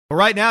Well,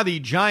 right now, the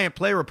Giant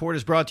Play Report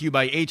is brought to you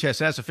by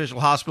HSS,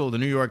 official hospital of the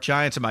New York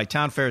Giants, and by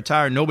Town Fair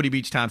Tire. Nobody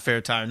beats Town Fair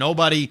Tire.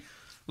 Nobody.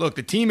 Look,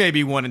 the team may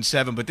be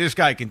 1-7, but this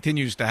guy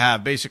continues to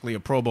have basically a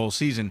Pro Bowl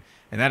season,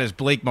 and that is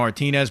Blake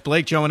Martinez.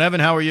 Blake, Joe, and Evan,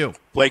 how are you?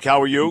 Blake, how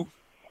are you?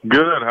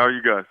 Good. How are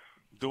you guys?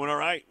 Doing all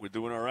right. We're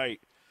doing all right.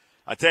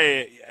 I tell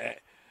you,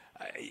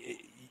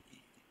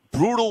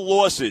 brutal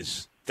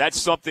losses. That's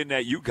something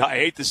that you guys, I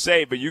hate to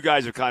say, but you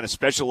guys have kind of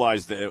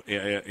specialized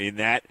in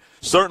that.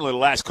 Certainly the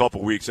last couple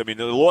of weeks. I mean,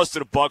 the loss to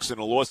the Bucs and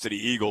the loss to the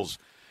Eagles,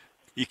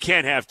 you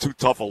can't have too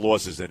tough of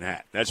losses than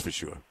that. That's for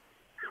sure.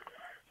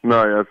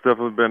 No, yeah, it's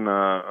definitely been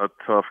a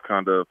tough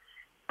kind of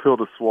pill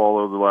to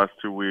swallow the last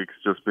 2 weeks,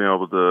 just being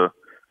able to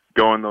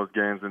go in those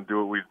games and do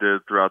what we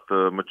did throughout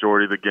the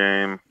majority of the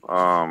game.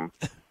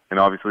 And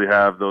obviously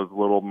have those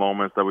little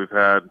moments that we've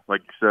had,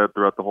 like you said,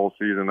 throughout the whole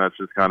season that's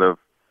just kind of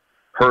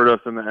hurt us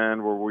in the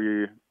end where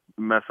we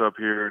mess up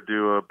here,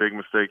 do a big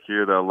mistake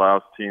here that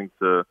allows teams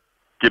to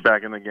get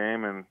back in the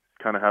game and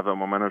kind of have that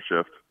momentum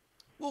shift.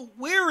 Well,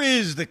 where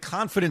is the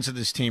confidence of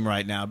this team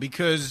right now?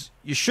 Because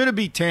you should have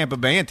beat Tampa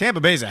Bay, and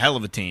Tampa Bay is a hell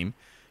of a team.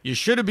 You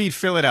should have beat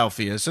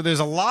Philadelphia. So there's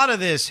a lot of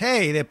this,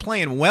 hey, they're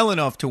playing well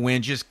enough to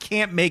win, just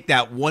can't make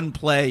that one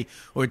play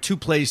or two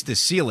plays to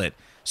seal it.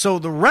 So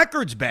the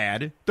record's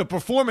bad. The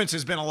performance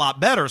has been a lot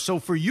better. So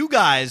for you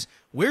guys,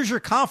 where's your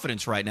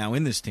confidence right now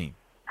in this team?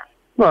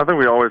 Well, I think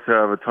we always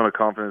have a ton of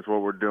confidence in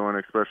what we're doing,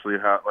 especially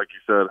how, like you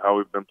said, how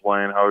we've been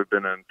playing, how we've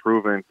been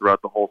improving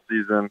throughout the whole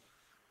season.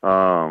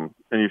 And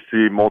you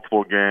see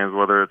multiple games,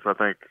 whether it's,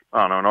 in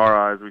our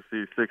eyes, we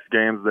see 6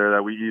 games there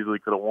that we easily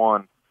could have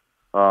won,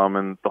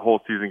 and the whole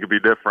season could be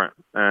different.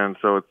 And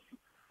so it's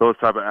those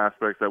type of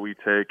aspects that we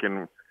take,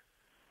 and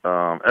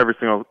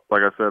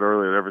like I said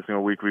earlier, every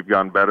single week we've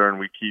gotten better, and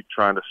we keep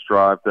trying to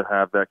strive to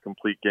have that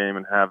complete game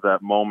and have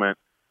that moment,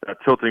 that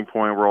tilting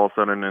point where all of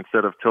a sudden,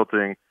 instead of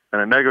tilting in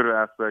a negative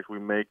aspect, we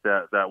make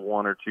that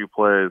one or two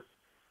plays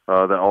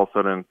that all of a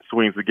sudden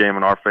swings the game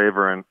in our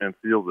favor and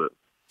seals it.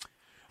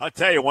 I'll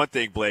tell you one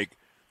thing, Blake.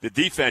 The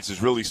defense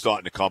is really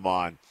starting to come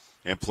on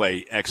and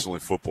play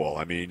excellent football.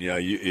 I mean,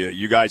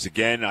 you guys,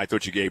 again, I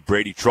thought you gave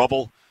Brady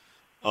trouble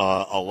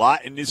a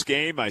lot in this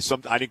game. I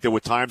think there were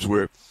times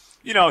where,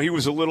 he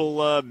was a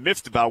little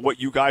miffed about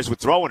what you guys were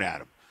throwing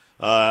at him.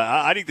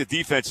 I think the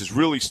defense is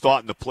really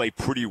starting to play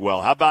pretty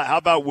well. How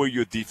about where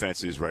your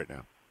defense is right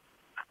now?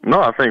 No,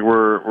 I think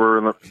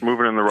we're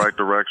moving in the right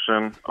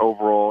direction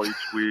overall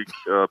each week.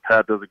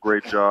 Pat does a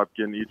great job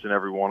getting each and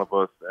every one of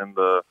us in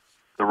the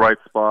right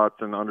spots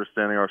and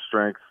understanding our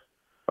strengths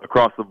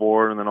across the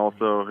board, and then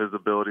also his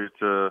ability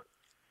to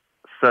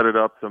set it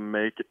up to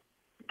make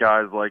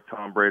guys like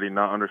Tom Brady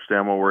not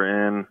understand what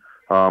we're in,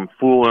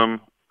 fool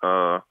him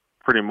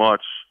pretty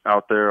much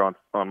out there on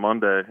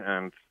Monday.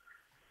 And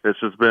it's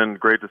just been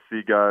great to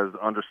see guys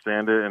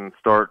understand it and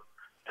start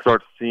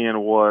seeing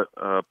what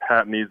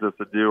Pat needs us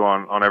to do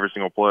on every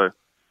single play.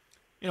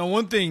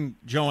 One thing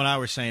Joe and I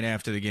were saying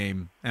after the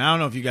game, and I don't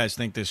know if you guys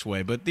think this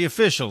way, but the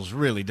officials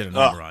really did a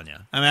number on you.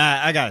 I mean,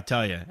 I got to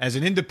tell you, as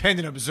an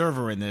independent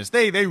observer in this,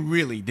 they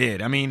really did.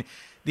 I mean,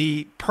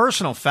 the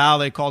personal foul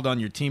they called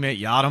on your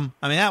teammate Yadam,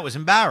 I mean, that was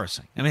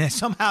embarrassing. I mean,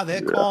 somehow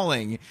they're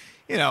calling,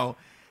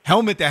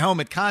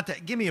 helmet-to-helmet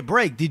contact. Give me a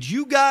break. Did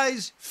you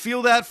guys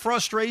feel that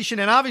frustration?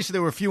 And obviously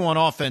there were a few on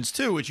offense,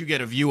 too, which you get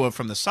a view of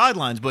from the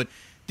sidelines, but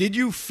did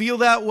you feel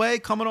that way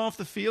coming off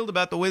the field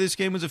about the way this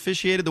game was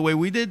officiated the way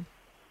we did?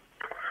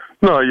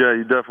 No, yeah,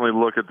 you definitely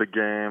look at the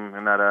game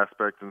in that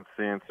aspect and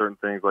seeing certain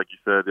things, like you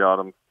said,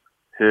 Yadam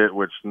hit,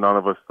 which none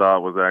of us thought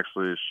was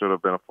actually should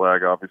have been a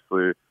flag,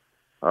 obviously.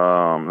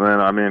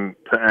 Then,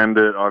 to end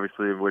it,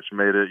 obviously, which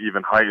made it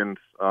even heightened,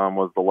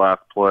 was the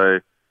last play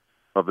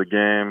of the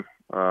game.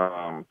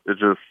 It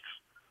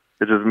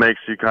just makes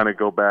you kind of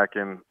go back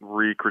and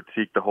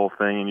re-critique the whole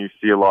thing, and you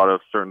see a lot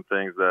of certain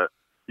things that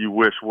you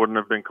wish wouldn't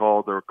have been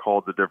called or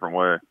called a different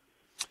way.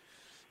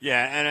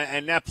 Yeah,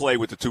 and that play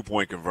with the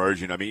 2-point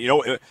conversion, I mean,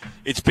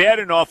 it's bad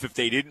enough if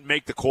they didn't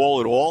make the call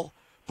at all,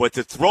 but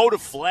to throw the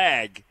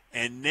flag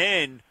and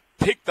then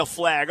pick the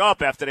flag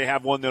up after they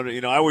have one,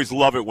 I always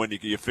love it when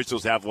the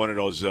officials have one of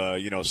those,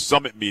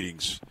 summit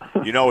meetings.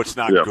 It's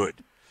not good.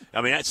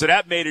 I mean, so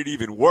that made it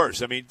even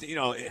worse. I mean,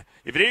 if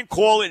they didn't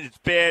call it, it's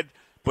bad,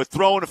 but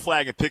throwing a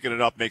flag and picking it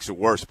up makes it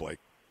worse, Blake.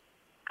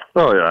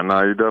 Oh, yeah,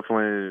 no, you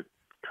definitely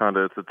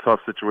it's a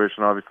tough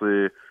situation,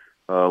 obviously.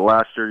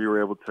 Last year you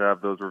were able to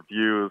have those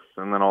reviews,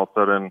 and then all of a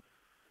sudden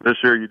this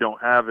year you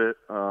don't have it.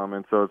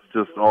 And so it's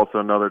just also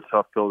another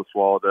tough pill to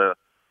swallow to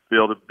be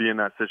able to be in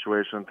that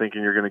situation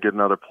thinking you're going to get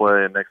another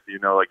play. And next thing you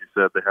know, like you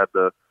said, they had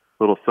the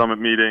little summit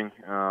meeting.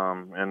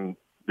 And,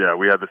 yeah,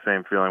 we had the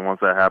same feeling. Once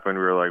that happened,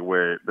 we were like,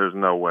 wait, there's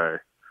no way.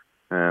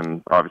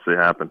 And obviously it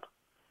happened.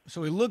 So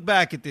we look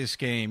back at this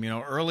game,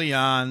 early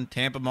on,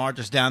 Tampa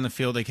marches down the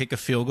field. They kick a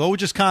field goal,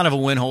 which is kind of a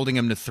win, holding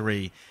them to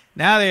 3.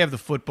 Now they have the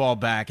football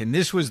back, and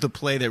this was the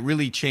play that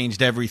really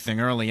changed everything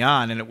early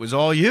on, and it was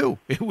all you.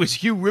 It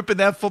was you ripping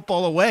that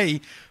football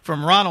away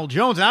from Ronald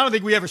Jones, and I don't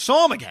think we ever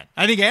saw him again.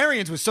 I think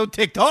Arians was so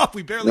ticked off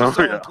we barely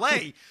saw him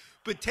play.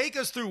 But take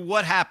us through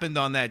what happened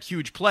on that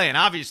huge play. And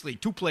obviously,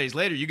 2 plays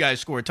later, you guys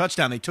score a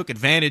touchdown. They took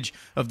advantage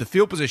of the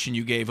field position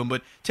you gave them.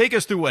 But take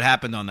us through what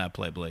happened on that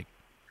play, Blake.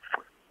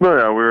 No,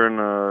 yeah, we were in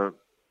a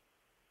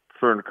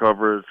certain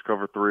coverage,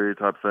 cover 3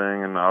 type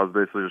thing, and I was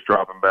basically just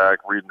dropping back,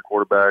 reading the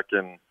quarterback,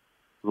 and it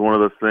was one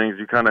of those things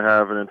you kind of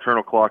have an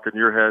internal clock in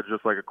your head,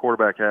 just like a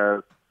quarterback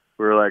has.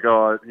 We were like,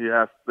 oh,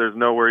 there's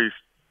nowhere he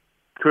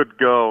could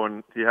go,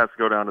 and he has to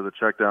go down to the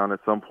check down at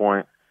some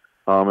point.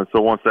 And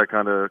so once that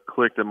kind of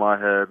clicked in my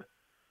head,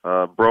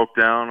 broke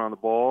down on the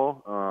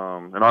ball,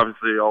 and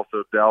obviously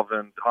also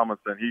Dalvin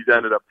Tomlinson, he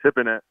ended up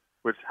tipping it,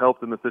 which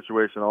helped in the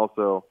situation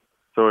also.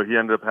 So he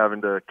ended up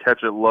having to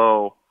catch it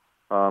low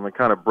and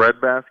kind of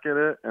breadbasket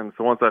it. And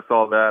so once I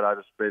saw that, I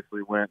just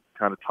basically went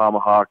kind of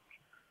tomahawked,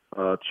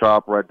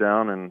 chop right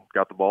down and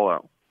got the ball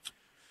out.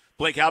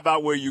 Blake, how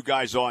about where you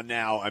guys are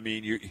now? I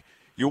mean,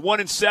 you're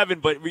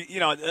 1-7, but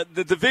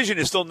the division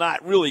is still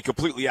not really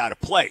completely out of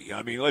play.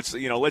 I mean,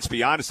 let's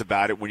be honest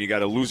about it. When you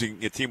got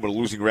a team with a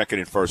losing record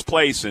in first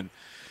place, and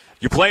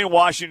you're playing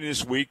Washington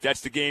this week,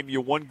 that's the game. You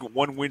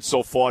one win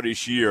so far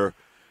this year.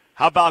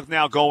 How about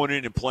now going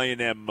in and playing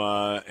them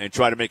and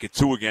try to make it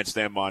 2 against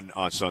them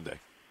on Sunday?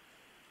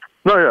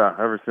 No,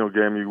 yeah, every single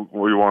game you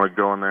want to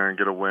go in there and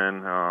get a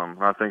win.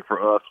 I think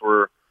for us,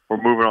 we're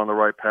moving on the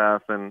right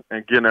path and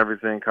getting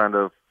everything kind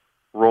of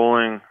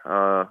rolling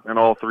in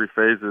all 3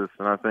 phases.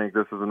 And I think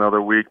this is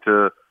another week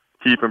to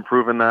keep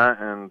improving that.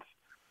 And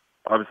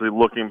obviously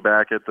looking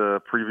back at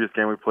the previous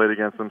game we played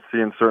against them,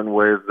 seeing certain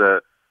ways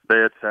that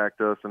they attacked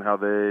us and how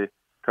they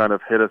kind of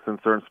hit us in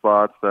certain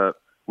spots that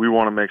we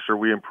want to make sure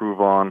we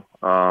improve on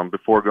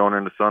before going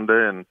into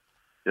Sunday. And,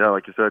 yeah,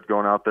 like you said,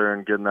 going out there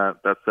and getting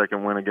that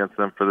second win against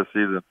them for the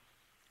season.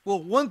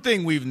 Well, one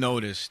thing we've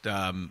noticed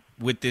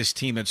with this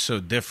team that's so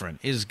different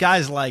is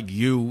guys like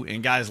you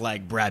and guys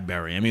like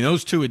Bradbury. I mean,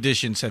 those 2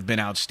 additions have been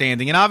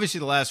outstanding. And obviously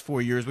the last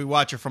 4 years we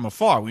watch you from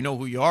afar. We know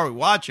who you are, we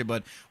watch you,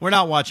 but we're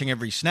not watching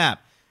every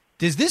snap.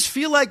 Does this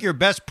feel like your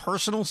best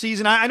personal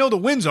season? I know the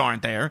wins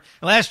aren't there.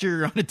 Last year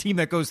you're on a team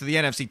that goes to the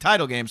NFC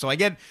title game, so I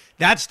get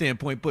that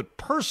standpoint. But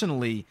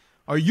personally,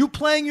 are you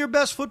playing your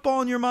best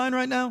football in your mind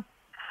right now?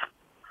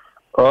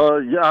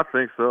 Yeah, I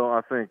think so.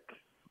 I think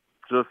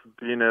just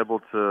being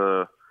able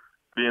to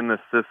be in this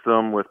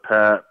system with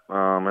Pat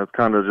has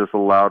kind of just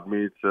allowed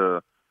me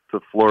to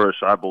flourish,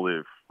 I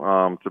believe,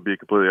 to be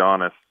completely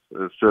honest.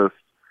 It's just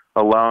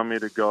allowing me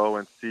to go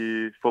and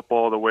see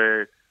football the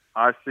way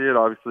I see it.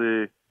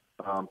 Obviously,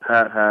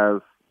 Pat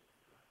has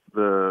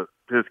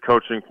his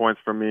coaching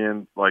points for me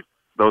and like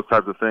those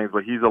types of things,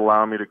 but he's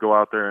allowing me to go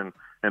out there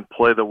and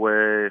play the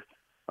way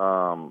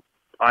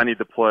I need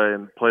to play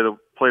and play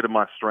to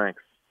my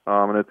strengths.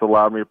 And it's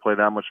allowed me to play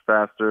that much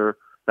faster,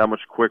 that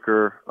much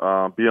quicker,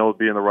 be able to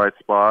be in the right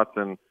spots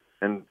and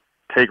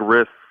take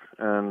risks.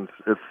 And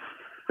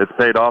it's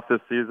paid off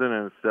this season,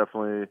 and it's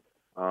definitely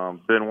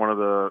been one of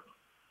the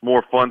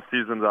more fun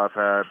seasons I've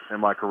had in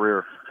my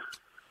career.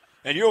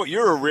 And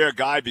you're a rare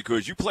guy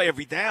because you play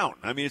every down.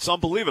 I mean, it's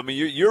unbelievable. I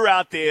mean, you're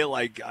out there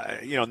like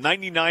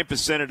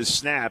 99% of the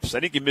snaps. I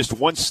think you missed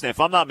 1 snap. If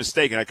I'm not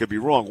mistaken, I could be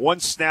wrong. 1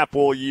 snap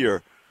all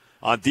year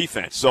on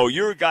defense. So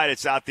you're a guy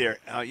that's out there,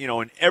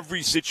 in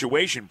every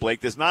situation,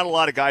 Blake. There's not a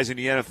lot of guys in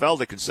the NFL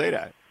that can say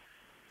that.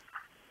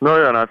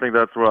 No, yeah, and I think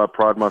that's what I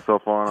pride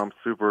myself on. I'm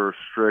super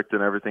strict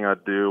in everything I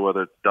do,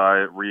 whether it's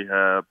diet,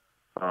 rehab,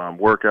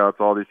 workouts,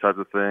 all these types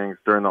of things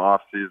during the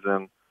off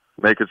season.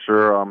 Making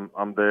sure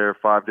I'm there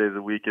 5 days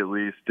a week at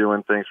least,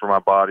 doing things for my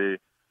body,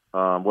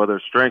 whether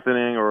it's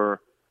strengthening or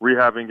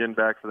rehabbing, getting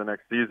back for the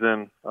next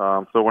season.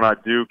 So when I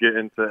do get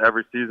into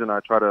every season,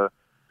 I try to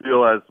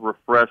feel as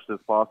refreshed as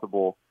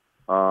possible.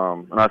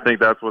 And I think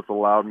that's what's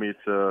allowed me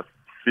to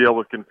be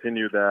able to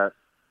continue that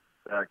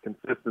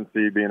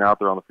consistency being out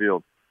there on the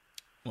field.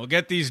 Well,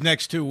 get these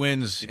next 2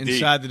 wins Indeed.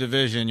 inside the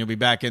division. You'll be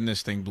back in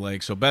this thing,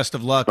 Blake. So best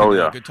of luck. Oh, and,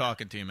 yeah. Good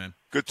talking to you, man.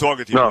 Good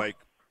talking to you, Blake.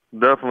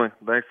 Definitely.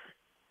 Thanks.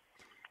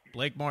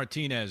 Blake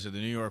Martinez of the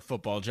New York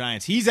Football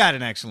Giants. He's had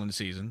an excellent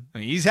season. I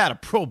mean, he's had a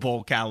Pro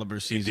Bowl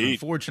caliber season.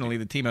 Indeed. Unfortunately,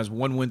 the team has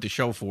 1 win to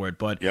show for it,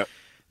 but Yep.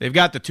 they've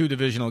got the 2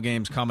 divisional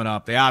games coming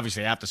up. They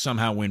obviously have to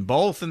somehow win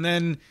both, and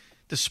then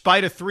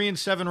despite a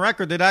 3-7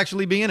 record, they'd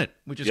actually be in it,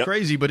 which is Yep.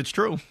 crazy, but it's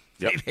true.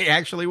 Yep. They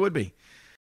actually would be.